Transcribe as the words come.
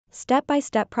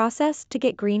Step-by-step process to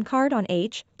get green card on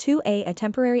H-2A, a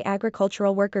temporary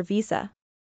agricultural worker visa.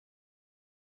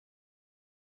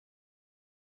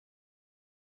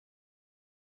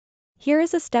 Here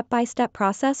is a step-by-step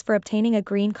process for obtaining a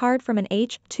green card from an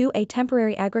H-2A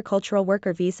temporary agricultural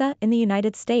worker visa in the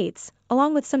United States,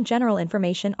 along with some general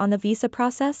information on the visa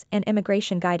process and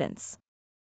immigration guidance.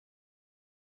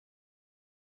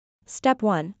 Step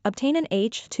 1. Obtain an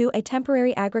H-2A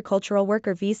temporary agricultural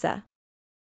worker visa.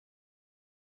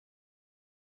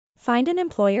 Find an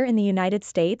employer in the United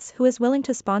States who is willing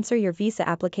to sponsor your visa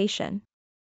application.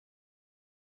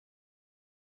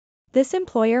 This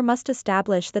employer must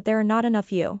establish that there are not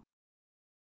enough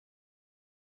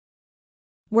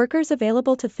workers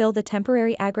available to fill the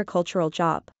temporary agricultural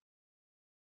job.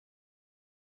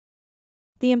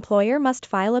 The employer must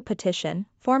file a petition,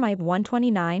 Form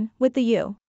I-129, with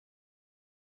the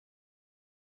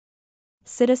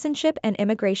Citizenship and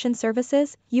Immigration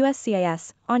Services,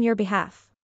 USCIS, on your behalf.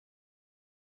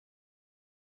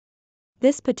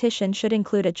 This petition should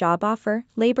include a job offer,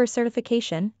 labor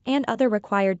certification, and other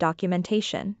required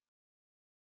documentation.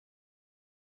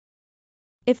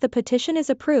 If the petition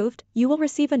is approved, you will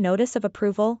receive a Notice of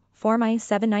Approval, Form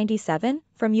I-797,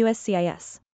 from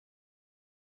USCIS.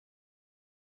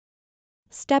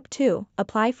 Step 2.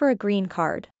 Apply for a green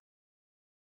card.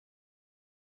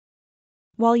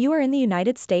 While you are in the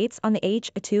United States on the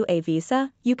H-2A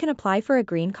visa, you can apply for a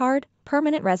green card,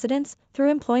 permanent residence, through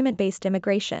employment-based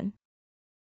immigration.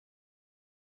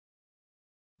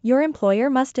 Your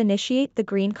employer must initiate the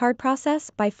green card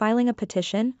process by filing a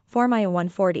petition, Form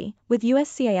I-140, with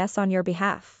USCIS on your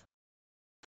behalf.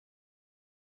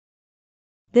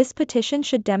 This petition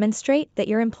should demonstrate that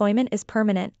your employment is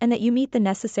permanent and that you meet the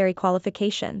necessary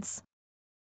qualifications.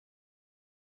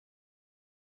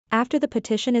 After the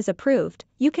petition is approved,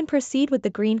 you can proceed with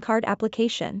the green card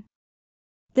application.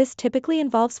 This typically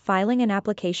involves filing an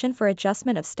application for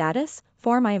adjustment of status,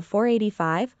 Form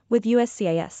I-485, with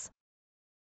USCIS.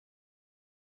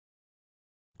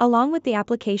 Along with the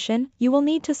application, you will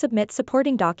need to submit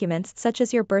supporting documents such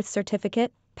as your birth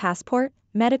certificate, passport,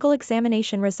 medical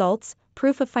examination results,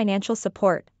 proof of financial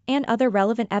support, and other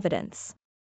relevant evidence.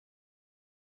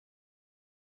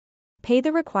 Pay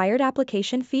the required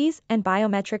application fees and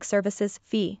biometric services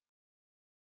fee.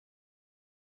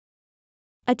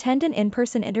 Attend an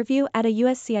in-person interview at a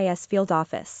USCIS field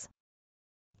office.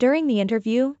 During the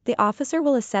interview, the officer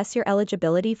will assess your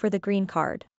eligibility for the green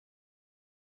card.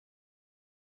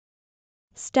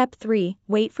 Step 3.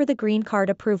 Wait for the green card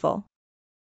approval.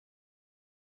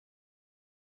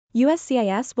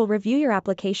 USCIS will review your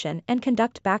application and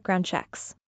conduct background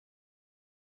checks.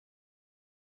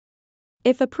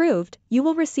 If approved, you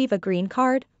will receive a green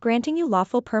card, granting you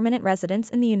lawful permanent residence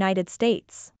in the United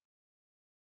States.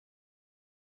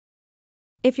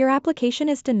 If your application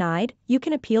is denied, you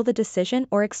can appeal the decision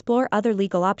or explore other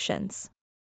legal options.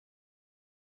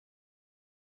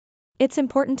 It's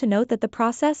important to note that the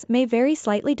process may vary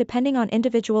slightly depending on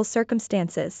individual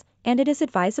circumstances, and it is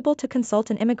advisable to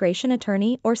consult an immigration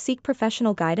attorney or seek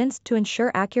professional guidance to ensure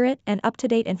accurate and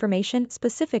up-to-date information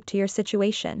specific to your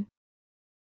situation.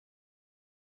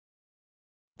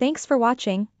 Thanks for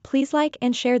watching. Please like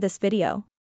and share this video.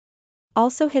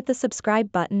 Also hit the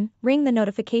subscribe button, ring the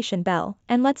notification bell,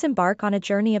 and let's embark on a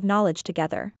journey of knowledge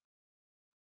together.